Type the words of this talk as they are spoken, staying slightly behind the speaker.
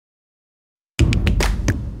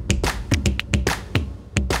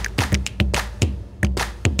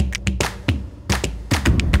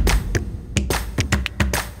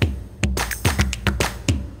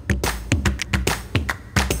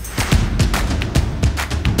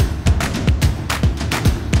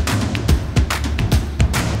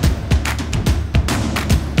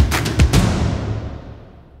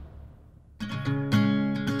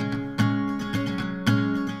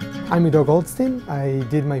I'm Ido Goldstein. I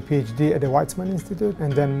did my PhD at the Weizmann Institute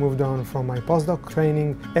and then moved on from my postdoc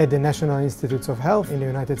training at the National Institutes of Health in the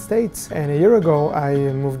United States. And a year ago, I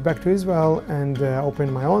moved back to Israel and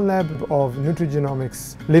opened my own lab of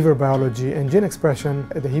Nutrigenomics, liver biology and gene expression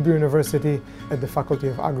at the Hebrew University at the Faculty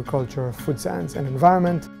of Agriculture, Food Science and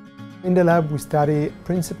Environment. In the lab, we study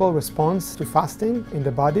principal response to fasting in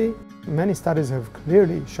the body. Many studies have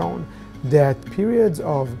clearly shown that periods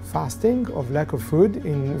of fasting, of lack of food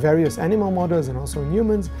in various animal models and also in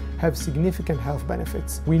humans have significant health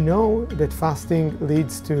benefits. We know that fasting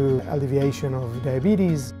leads to alleviation of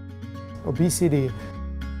diabetes, obesity,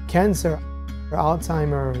 cancer,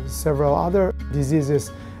 Alzheimer's, several other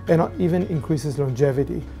diseases, and even increases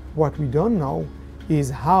longevity. What we don't know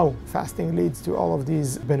is how fasting leads to all of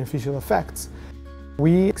these beneficial effects.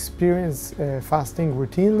 We experience fasting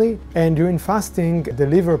routinely, and during fasting, the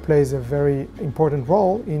liver plays a very important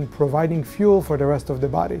role in providing fuel for the rest of the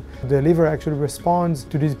body. The liver actually responds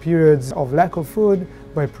to these periods of lack of food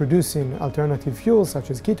by producing alternative fuels such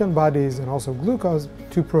as ketone bodies and also glucose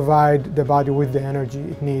to provide the body with the energy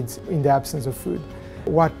it needs in the absence of food.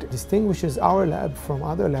 What distinguishes our lab from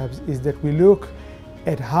other labs is that we look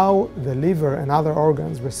at how the liver and other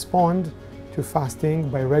organs respond to fasting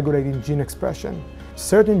by regulating gene expression.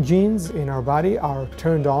 Certain genes in our body are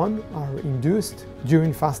turned on, are induced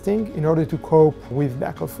during fasting in order to cope with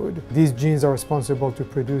lack of food. These genes are responsible to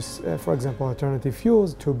produce, for example, alternative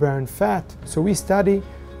fuels, to burn fat. So we study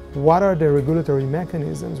what are the regulatory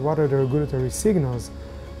mechanisms, what are the regulatory signals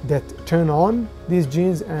that turn on these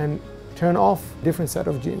genes and turn off different set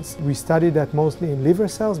of genes. We study that mostly in liver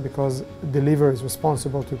cells because the liver is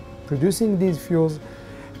responsible to producing these fuels.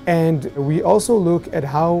 And we also look at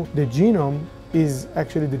how the genome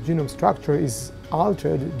structure is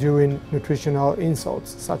altered during nutritional insults,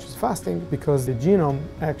 such as fasting, because the genome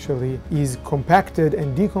actually is compacted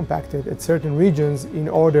and decompacted at certain regions in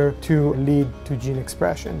order to lead to gene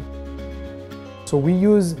expression. So we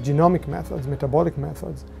use genomic methods, metabolic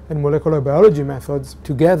methods, and molecular biology methods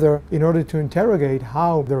together in order to interrogate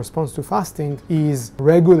how the response to fasting is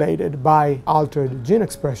regulated by altered gene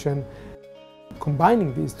expression.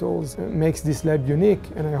 Combining these tools makes this lab unique,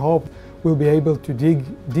 and I hope we'll be able to dig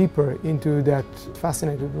deeper into that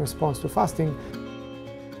fascinating response to fasting.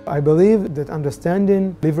 I believe that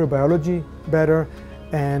understanding liver biology better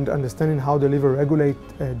and understanding how the liver regulates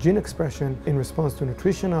gene expression in response to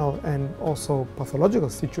nutritional and also pathological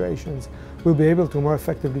situations will be able to more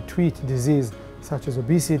effectively treat disease such as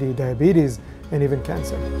obesity, diabetes, and even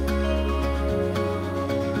cancer.